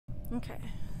Okay.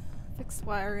 Fix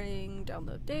wiring,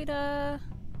 download data.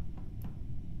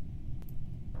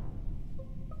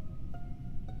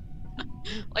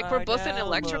 Like, we're both in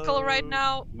electrical right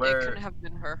now. It couldn't have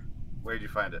been her. Where'd you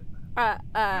find it?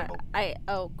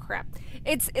 Oh crap.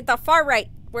 It's at the far right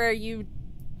where you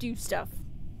do stuff.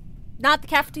 Not the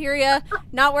cafeteria,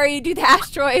 not where you do the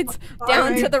asteroids,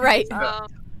 down to the right.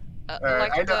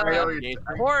 Like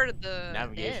the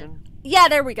navigation. Yeah,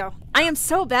 there we go. I am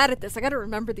so bad at this. I gotta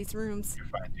remember these rooms. You're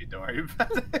fine, dude. Don't worry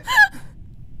about it.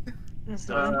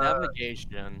 So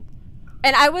navigation.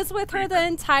 And I was with her the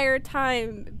entire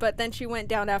time, but then she went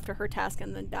down after her task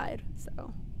and then died,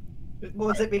 so.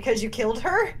 Was it because you killed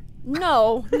her?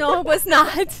 No, it was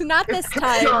not. Not this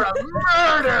time. You're a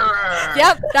murderer!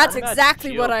 Yep, that's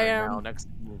exactly what I am. Now, next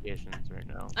communications right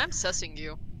now. I'm sussing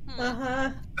you.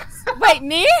 Wait,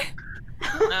 me?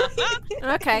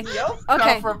 Okay. Yep.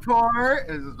 Okay. Self-report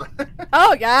is...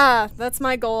 Oh yeah, that's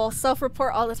my goal.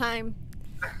 Self-report all the time.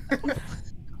 Alright,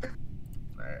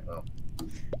 well.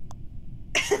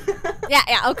 Yeah,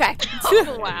 okay.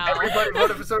 Oh, wow. Everybody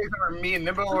voted for somebody except for me and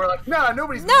Nimble. We're like, nah,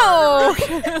 nobody's No!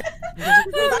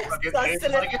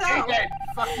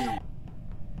 Fuck you.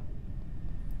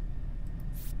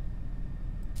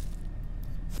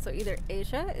 So either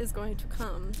Asia is going to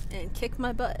come and kick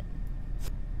my butt.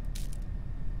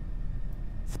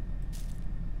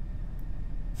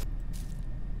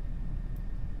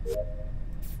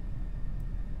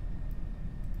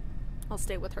 I'll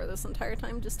stay with her this entire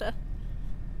time just to...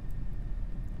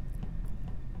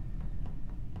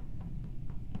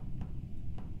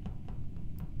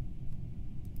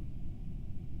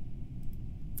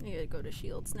 I gotta go to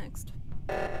shields next.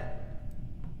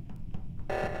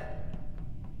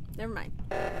 Never mind.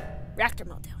 Reactor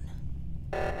meltdown.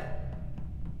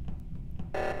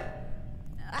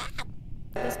 Ah!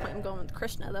 At this point I'm going with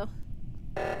Krishna though.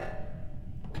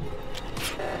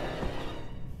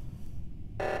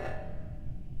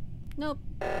 Nope.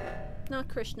 Not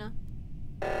Krishna.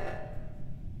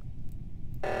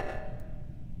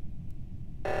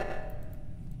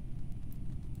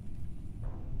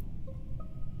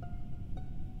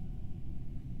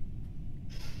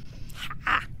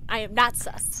 I am not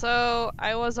sus. So,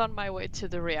 I was on my way to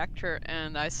the reactor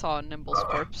and I saw Nimble's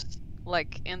corpse,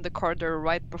 like, in the corridor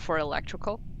right before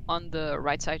electrical, on the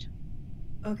right side.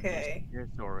 Okay.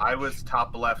 I was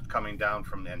top left coming down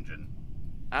from the engine.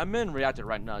 I'm in reactor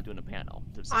right now doing a panel.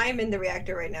 I'm in the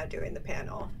reactor right now doing the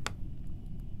panel.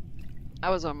 I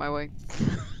was on my way.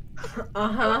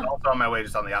 I was also on my way,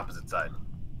 just on the opposite side.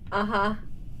 Yeah.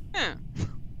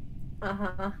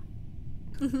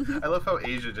 I love how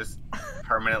Asia just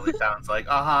permanently sounds like,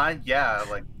 yeah,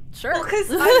 like... Sure. Well, because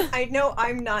I know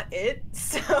I'm not it,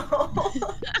 so...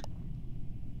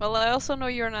 Well, I also know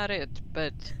you're not it,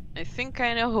 but I think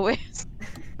I know who is.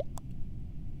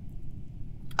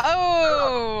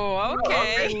 Oh,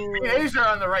 okay. Asia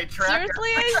on the right track. Seriously,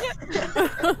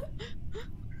 Asia?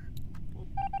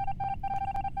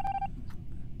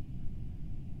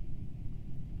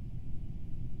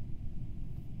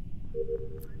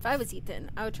 If I was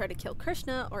Ethan, I would try to kill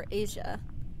Krishna or Asia,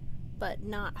 but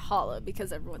not Halla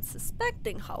because everyone's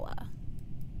suspecting Halla.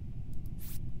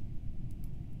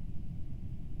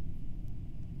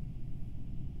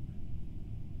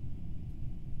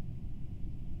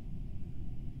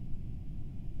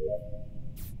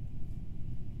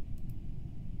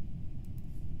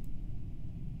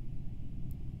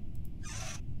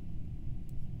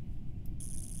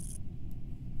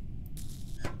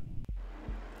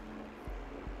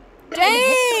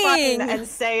 Dang! And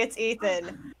say it's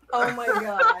Ethan. Oh my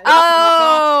god.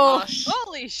 Oh!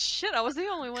 Holy shit, I was the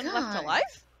only one left alive?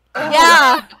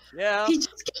 Yeah! Yeah. He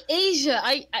just killed Asia.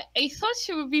 I thought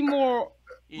she would be more...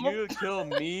 You kill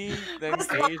me, then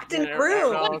That's Asia, locked in then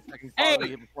room. everyone else, I can follow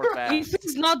you before fast. If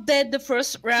he's not dead the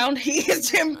first round, he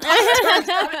is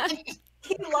imposter.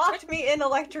 He locked me in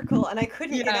electrical and I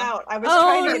couldn't get out. I was Oh,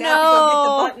 trying to get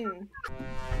out to go hit the button.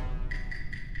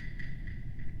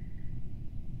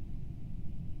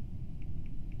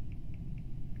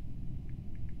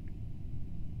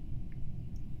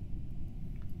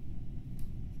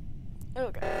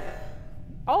 Okay.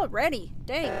 Already?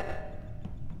 Dang.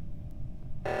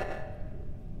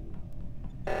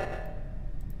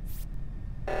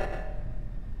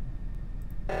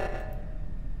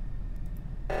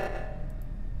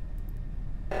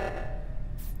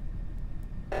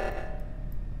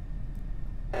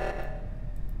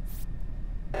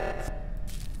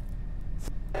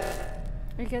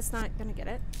 Are you guys not gonna get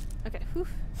it? Okay, whew.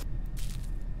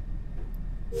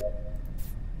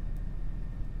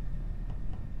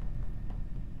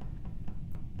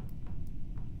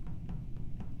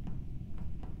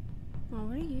 Well,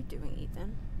 what are you doing,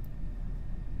 Ethan?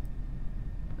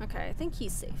 Okay, I think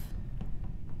he's safe.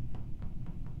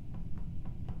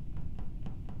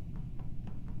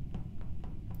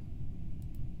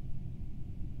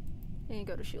 And you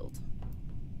go to shield.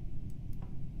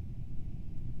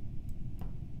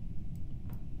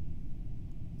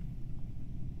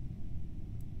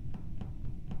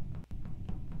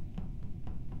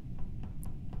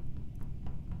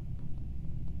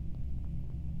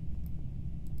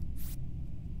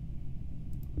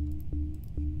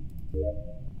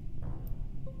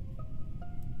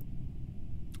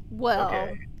 Well,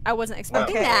 Okay. I wasn't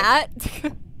expecting Okay. that.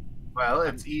 Well,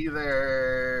 it's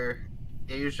either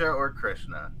Asia or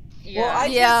Krishna. Yeah. Well, I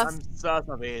Yeah. I'm sus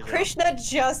of Asia. Krishna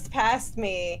just passed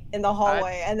me in the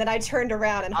hallway, and then I turned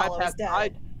around and I Halla was passed- dead. I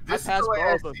This is passed the way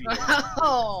I both see of it. you.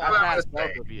 Oh. I'm gonna passed both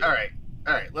say- of you. All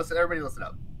right. Listen, everybody, listen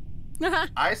up.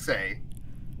 I say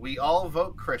we all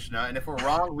vote Krishna, and if we're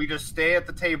wrong, we just stay at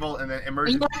the table and then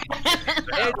emergency.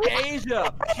 It's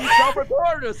Asia. She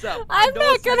self-reported herself. I'm I know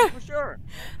not it's Asia gonna- for sure.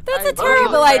 That's I a know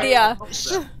terrible it's idea.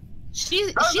 Asia.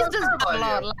 She's How's does that that a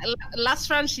terrible lot. Last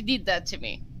round she did that to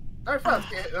me. All right, fine.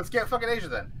 Let's get fucking Asia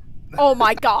then. Oh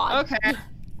my god. Okay. And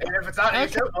if it's not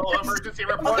Asia, we'll emergency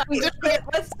report.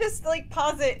 Let's just like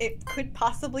pause it. It could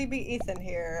possibly be Ethan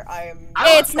here. I'm.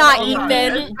 It's not Oh, Ethan.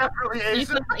 It's definitely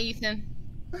It's Asia. not Ethan.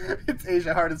 It's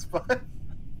Asia hard as fuck.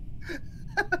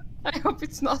 I hope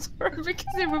it's not her because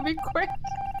it would be quick.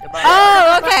 Goodbye.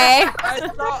 Oh, okay. I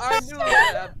knew it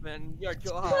would happen. You're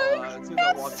Kokahi as soon as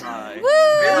I walked by.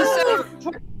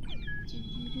 Woo!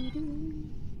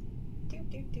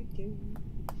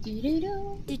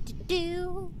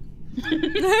 Do-do-do.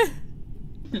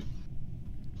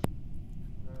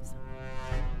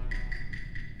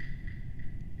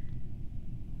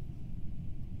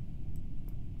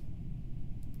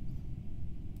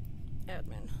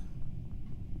 Admin.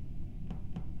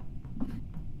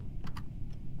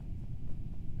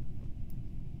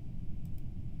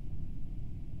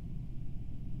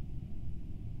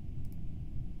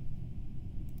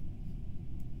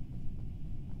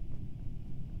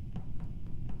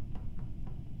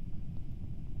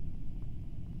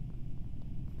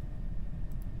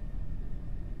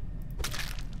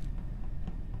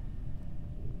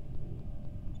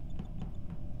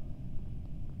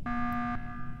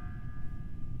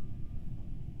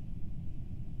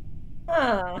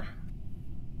 Huh.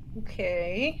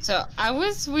 Okay. So I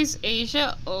was with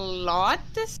Asia a lot.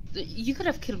 You could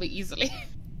have killed me easily.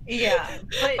 Yeah,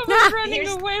 but I was running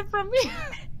here's, away from me.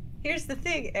 here's the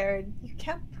thing, Eirin. You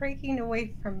kept breaking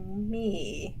away from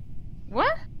me.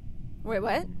 What? Wait,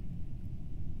 what?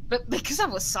 But because I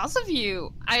was sus of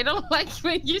you, I don't like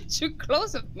when you're too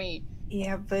close of me.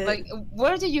 Yeah, but Like,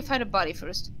 where did you find a body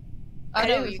first? I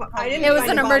know didn't. you I didn't. It was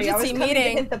find an a body. I was emergency coming to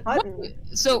meeting. hit the button.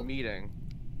 So, Meeting.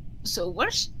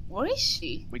 where is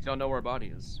she? We don't know where her body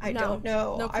is. I No, don't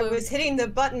know. no I clue. was hitting the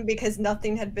button because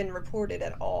nothing had been reported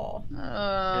at all. The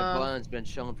button's been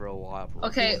chilling for a while.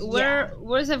 Okay,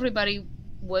 where's everybody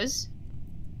was?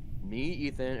 Me,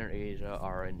 Ethan, and Asia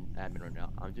are in admin right now.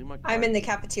 I'm doing my. I'm in the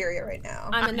cafeteria right now.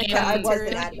 I'm in the Yeah, I was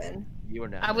an cafeteria. admin. You were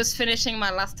in admin. I was finishing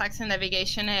my last taxi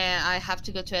navigation and I have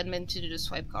to go to admin to do the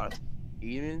swipe card.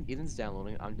 Ethan's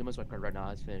downloading. I'm doing my swipe card right now.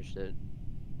 I just finished it.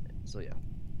 So yeah,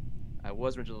 I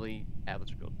was originally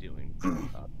electrical doing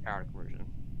power conversion.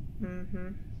 Mm-hmm.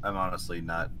 I'm honestly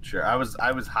not sure. I was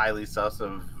highly sus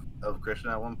of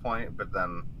Krishna at one point, but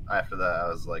then after that, I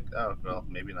was like, oh well,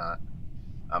 maybe not.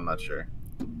 I'm not sure.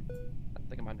 I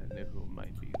think I might know who it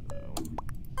might be though.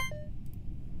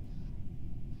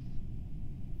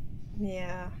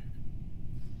 Yeah.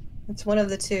 It's one of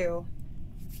the two.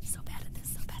 So bad at this,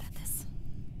 so bad at this.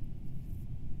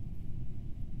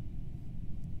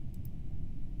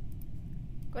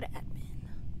 Go to admin.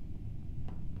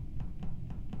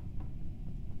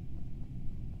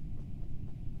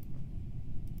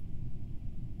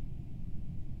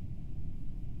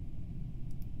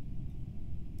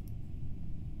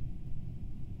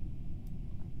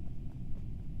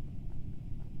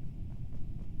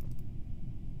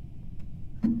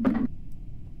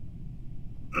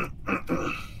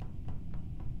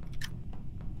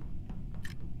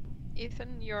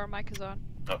 Ethan, your mic is on.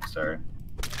 Oh, sorry.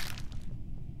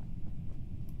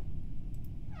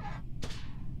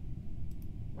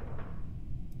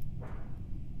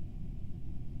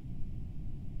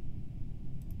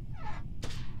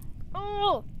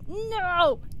 Oh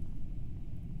no!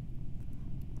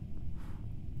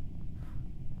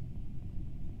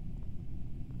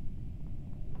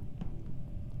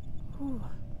 Whew.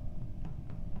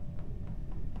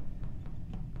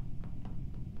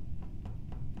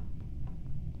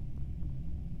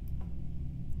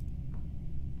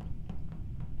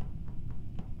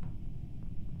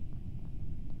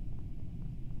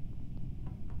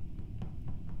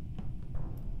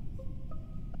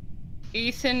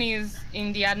 Ethan is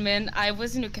in the admin. I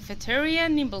was in the cafeteria.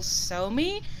 Nimble saw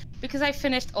me because I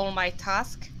finished all my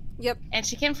tasks. Yep. And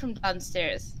she came from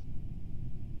downstairs.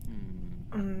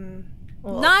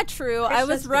 Well, Not true. I was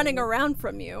Krishna's running been- around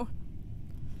from you.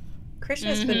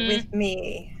 Krishna's been with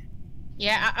me.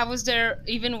 Yeah, I was there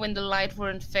even when the light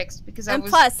weren't fixed because I And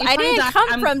was. plus, if I I'm didn't dark, come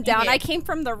I'm from down. here. I came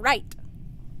from the right.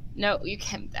 No, you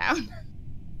came down.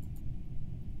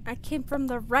 I came from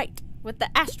the right with the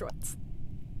asteroids.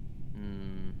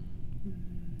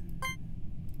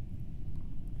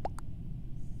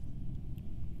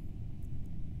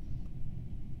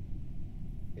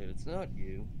 If it's not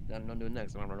you, then I'm doing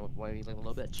next. I'm gonna run away like a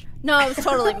little bitch. No, it was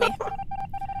totally me.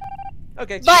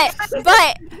 Okay. But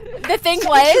the thing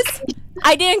was,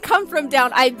 I didn't come from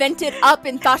down. I vented up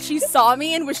and thought she saw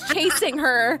me and was chasing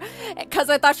her because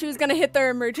I thought she was gonna hit the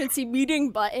emergency meeting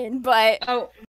button. But Oh,